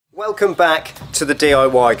Welcome back to the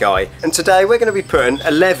DIY Guy, and today we're going to be putting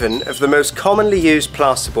 11 of the most commonly used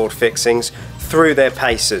plasterboard fixings through their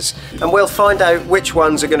paces, and we'll find out which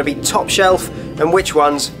ones are going to be top shelf and which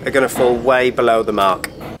ones are going to fall way below the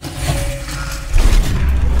mark.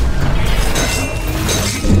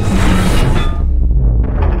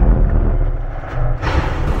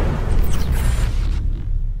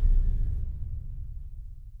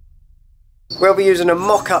 We'll be using a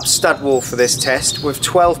mock-up stud wall for this test with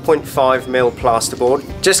 12.5mm plasterboard,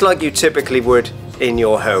 just like you typically would in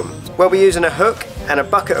your home. We'll be using a hook and a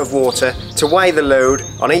bucket of water to weigh the load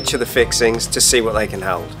on each of the fixings to see what they can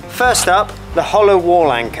hold. First up, the hollow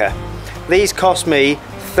wall anchor. These cost me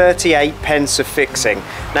 38p a fixing.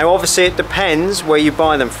 Now obviously it depends where you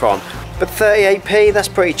buy them from, but 38p, that's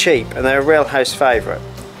pretty cheap and they're a real house favourite.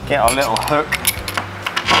 Get our little hook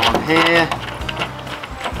on here.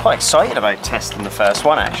 Quite excited about testing the first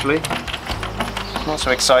one actually. Not so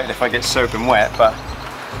excited if I get soaking wet, but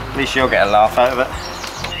at least you'll get a laugh out of it.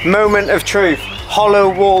 Moment of truth. Hollow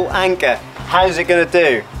wall anchor. How's it going to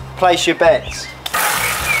do? Place your bets.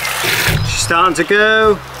 She's starting to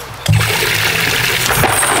go.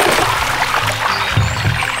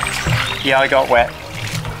 Yeah, I got wet.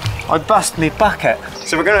 I bust me bucket.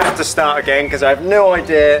 So we're going to have to start again because I have no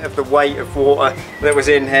idea of the weight of water that was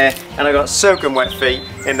in here, and I got soaking wet feet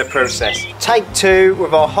in the process. Take two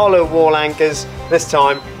with our hollow wall anchors. This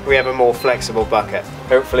time we have a more flexible bucket.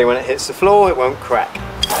 Hopefully when it hits the floor it won't crack.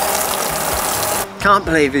 Can't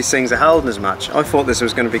believe these things are holding as much. I thought this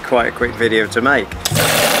was going to be quite a quick video to make.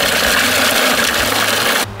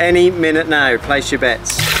 Any minute now, place your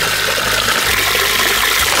bets.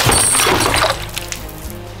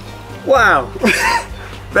 Wow!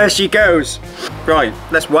 There she goes. Right,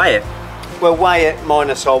 let's weigh it. We'll weigh it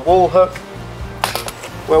minus our wall hook.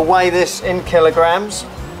 We'll weigh this in kilograms.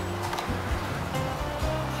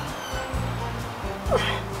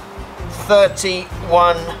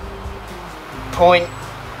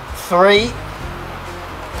 31.3.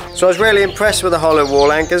 So I was really impressed with the hollow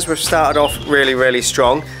wall anchors. We've started off really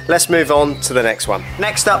strong. Let's move on to the next one.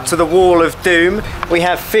 Next up to the wall of doom, we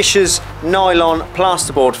have Fisher's nylon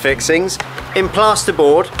plasterboard fixings. In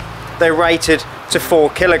plasterboard, they're rated to 4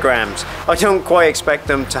 kilograms. I don't quite expect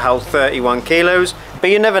them to hold 31 kilos, but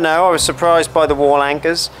you never know. I was surprised by the wall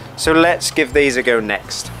anchors, so let's give these a go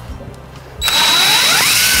next.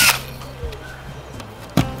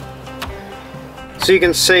 So you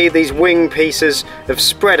can see these wing pieces have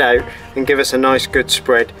spread out and give us a nice good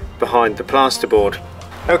spread behind the plasterboard.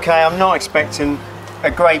 Okay, I'm not expecting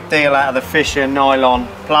a great deal out of the Fisher nylon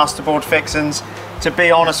plasterboard fixings. To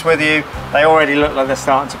be honest with you, they already look like they're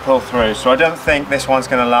starting to pull through, so I don't think this one's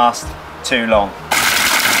going to last too long.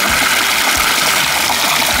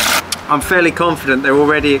 I'm fairly confident they're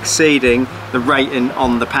already exceeding the rating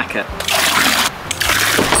on the packet.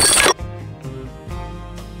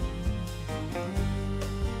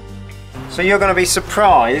 So you're going to be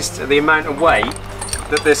surprised at the amount of weight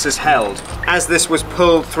that this has held. As this was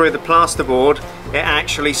pulled through the plasterboard, it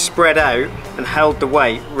actually spread out and held the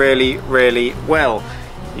weight really well.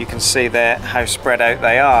 You can see there how spread out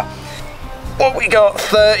they are. What we got,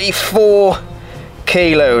 34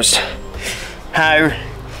 kilos. How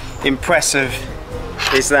impressive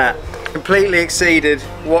is that? Completely exceeded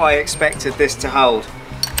what I expected this to hold.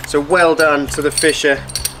 So well done to the Fisher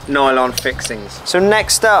nylon fixings. So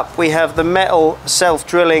next up we have the metal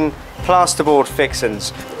self-drilling plasterboard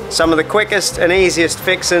fixings. Some of the quickest and easiest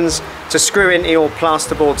fixings to screw into your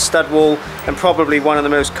plasterboard stud wall, and probably one of the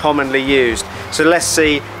most commonly used. So let's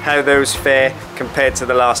see how those fare compared to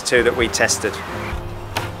the last two that we tested.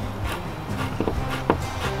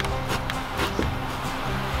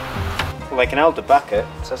 Well, they can hold the bucket,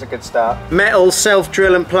 so that's a good start. Metal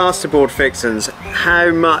self-drill and plasterboard fixings.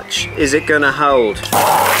 How much is it going to hold?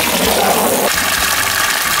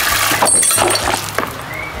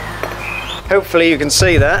 Hopefully you can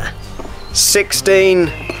see that.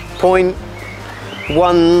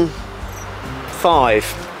 16.15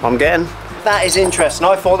 I'm getting. That is interesting.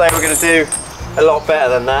 I thought they were going to do a lot better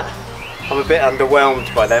than that. I'm a bit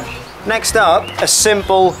underwhelmed by them. Next up, a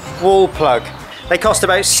simple wall plug. They cost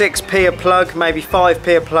about 6p a plug, maybe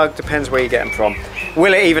 5p a plug, depends where you get them from.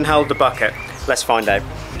 Will it even hold the bucket? Let's find out.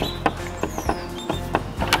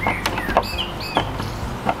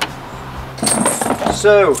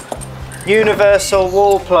 So, universal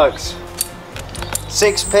wall plugs,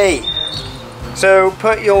 6p. So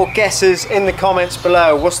put your guesses in the comments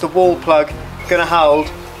below. What's the wall plug going to hold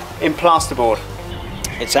in plasterboard?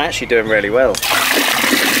 It's actually doing really well.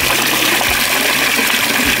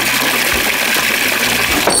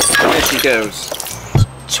 There she goes.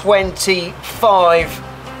 25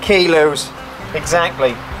 kilos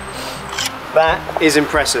exactly. That is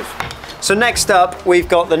impressive. So next up we've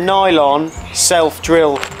got the nylon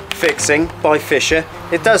self-drill fixing by Fisher.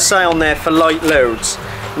 It does say on there for light loads.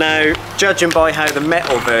 Now, judging by how the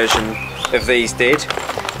metal version of these did,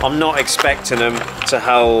 I'm not expecting them to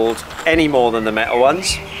hold any more than the metal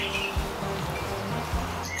ones.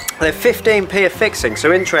 They're 15p a fixing,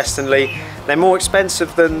 so interestingly they're more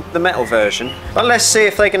expensive than the metal version. But let's see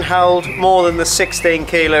if they can hold more than the 16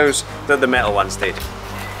 kilos that the metal ones did.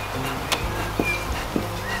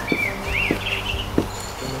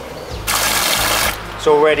 It's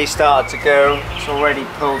already started to go, it's already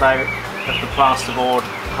pulled out of the plasterboard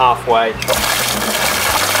halfway.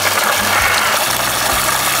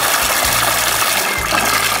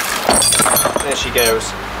 There she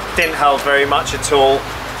goes. Didn't hold very much at all.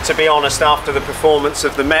 To be honest, after the performance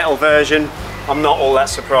of the metal version, I'm not all that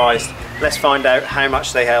surprised. Let's find out how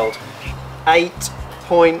much they held.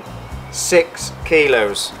 8.6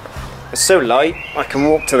 kilos. It's so light, I can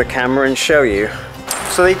walk to the camera and show you.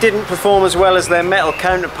 So they didn't perform as well as their metal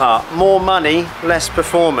counterpart. More money, less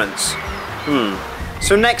performance.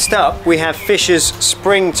 So next up we have Fisher's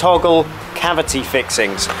spring toggle cavity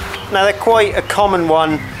fixings. Now they're quite a common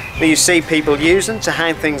one that you see people using to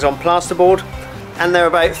hang things on plasterboard, and they're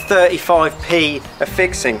about 35p a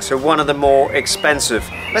fixing, so one of the more expensive.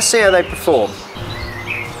 Let's see how they perform.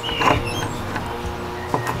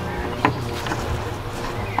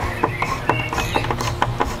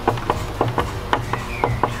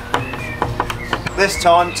 This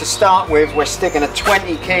time, to start with, we're sticking a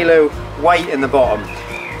 20 kilo weight in the bottom.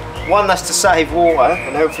 One, that's to save water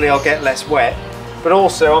and hopefully I'll get less wet, but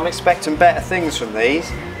also I'm expecting better things from these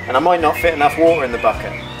and I might not fit enough water in the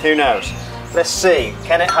bucket. Who knows? Let's see,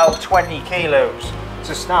 can it hold 20 kilos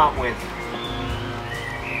to start with?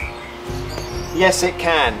 Yes it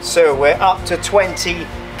can, so we're up to 20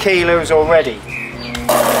 kilos already.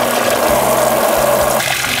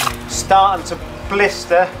 Starting to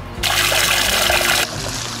blister.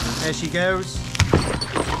 There she goes.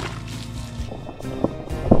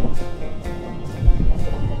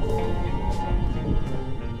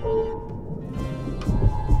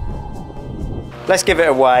 Let's give it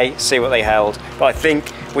a weigh, see what they held, but I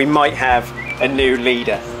think we might have a new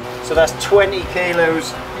leader. So that's 20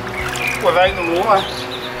 kilos without the water.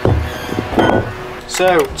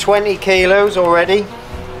 So 20 kilos already,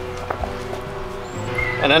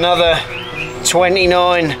 and another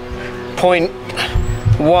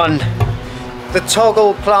 29.1. The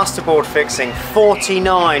toggle plasterboard fixing,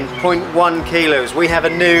 49.1 kilos. We have a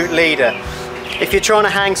new leader. If you're trying to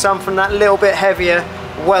hang something that little bit heavier,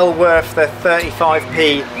 well worth the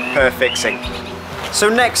 35p per fixing. So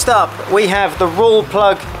next up we have the roll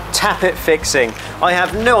plug tappet fixing. I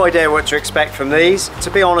have no idea what to expect from these.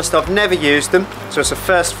 To be honest, I've never used them, so it's a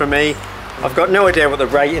first for me. I've got no idea what the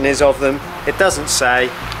rating is of them. It doesn't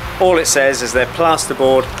say. All it says is they're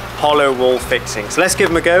plasterboard hollow wall fixings. Let's give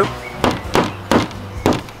them a go.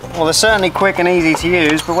 Well, they're certainly quick and easy to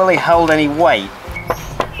use, but will they hold any weight?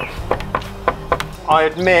 I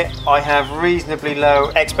admit I have reasonably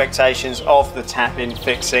low expectations of the tap-in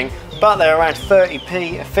fixing, but they're around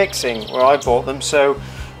 30p a fixing where I bought them, so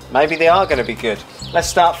maybe they are going to be good. Let's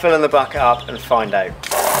start filling the bucket up and find out.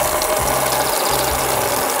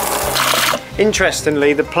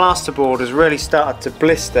 Interestingly, the plasterboard has really started to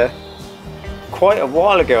blister quite a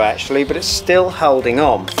while ago actually, but it's still holding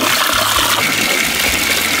on.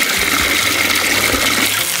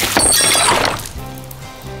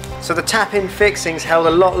 So the tap-in fixings held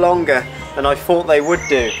a lot longer than I thought they would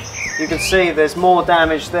do. You can see there's more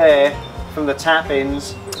damage there from the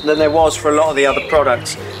tap-ins than there was for a lot of the other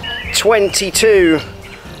products.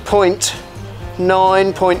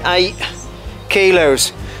 22.9.8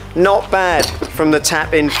 kilos. Not bad from the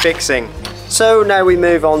tap-in fixing. So now we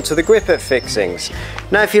move on to the gripper fixings.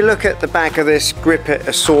 Now if you look at the back of this gripper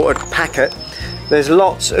assorted packet, there's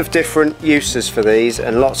lots of different uses for these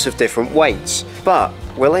and lots of different weights. But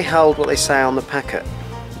will they hold what they say on the packet?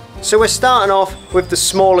 So we're starting off with the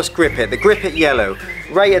smallest gripper, the Grip-It Yellow,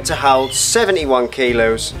 rated to hold 71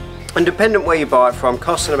 kilos, and depending where you buy it from,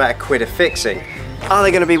 costing about £1 a fixing. Are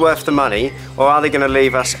they going to be worth the money, or are they going to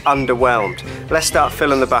leave us underwhelmed? Let's start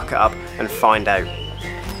filling the bucket up and find out.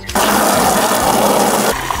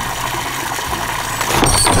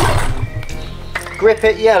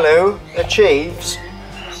 Grip-It Yellow achieves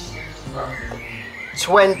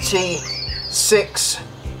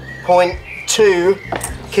 26.2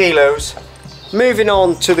 kilos. Moving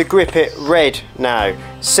on to the Grip-It Red now.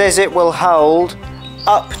 Says it will hold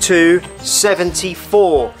up to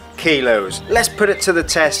 74 kilos. Let's put it to the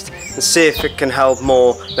test and see if it can hold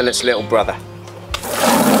more than its little brother.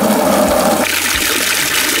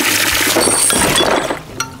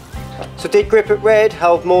 But did Grip It Red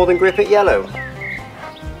hold more than Grip It Yellow?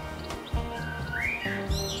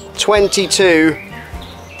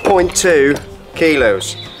 22.2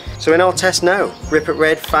 kilos. So in our test, no, Grip It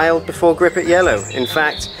Red failed before Grip It Yellow. In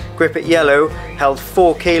fact, Grip It Yellow held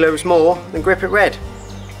 4 kilos more than Grip It Red.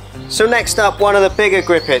 So next up, one of the bigger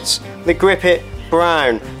Grip Its, the Grip It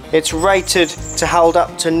Brown. It's rated to hold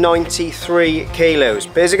up to 93 kilos,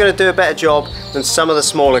 but is it going to do a better job than some of the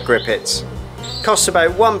smaller Grip Its? Costs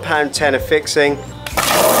about £1.10 a fixing.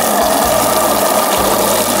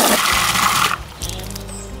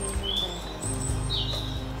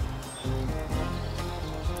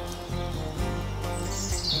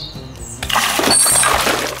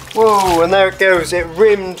 Whoa, and there it goes, it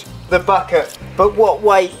rimmed the bucket. But what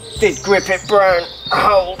weight did Grip It Brown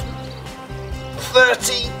hold?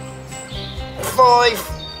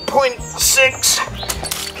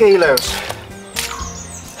 35.6 kilos.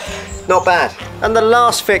 Not bad. And the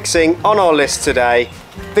last fixing on our list today,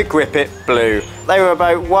 the Grip It Blue. They were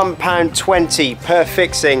about £1.20 per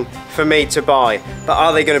fixing for me to buy, but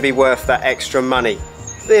are they going to be worth that extra money?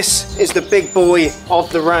 This is the big boy of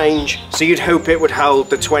the range, so you'd hope it would hold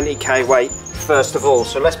the 20k weight first of all.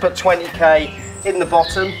 So let's put 20k in the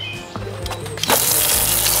bottom.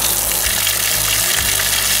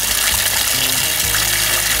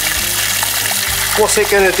 What's it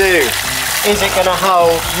going to do? Is it going to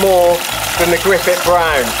hold more than the Grip It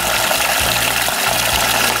Brown?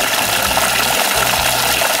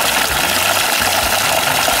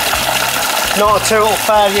 Not a total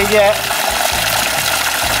failure yet.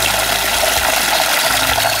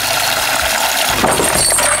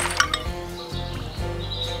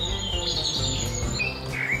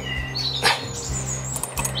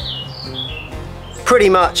 Pretty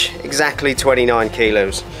much exactly 29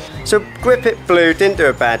 kilos. So Grip It Blue didn't do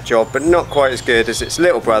a bad job, but not quite as good as its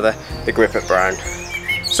little brother, the Grip It Brown.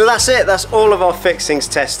 So that's it, that's all of our fixings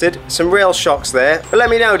tested. Some real shocks there, but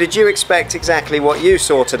let me know, did you expect exactly what you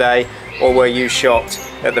saw today, or were you shocked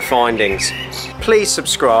at the findings? Please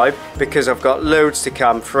subscribe, because I've got loads to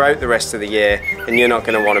come throughout the rest of the year, and you're not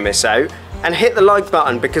going to want to miss out. And hit the like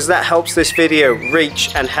button, because that helps this video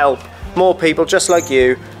reach and help more people just like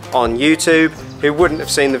you on YouTube who wouldn't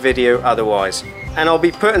have seen the video otherwise. And I'll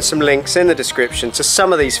be putting some links in the description to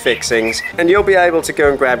some of these fixings, and you'll be able to go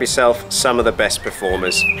and grab yourself some of the best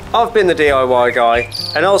performers. I've been the DIY guy,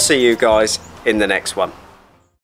 and I'll see you guys in the next one.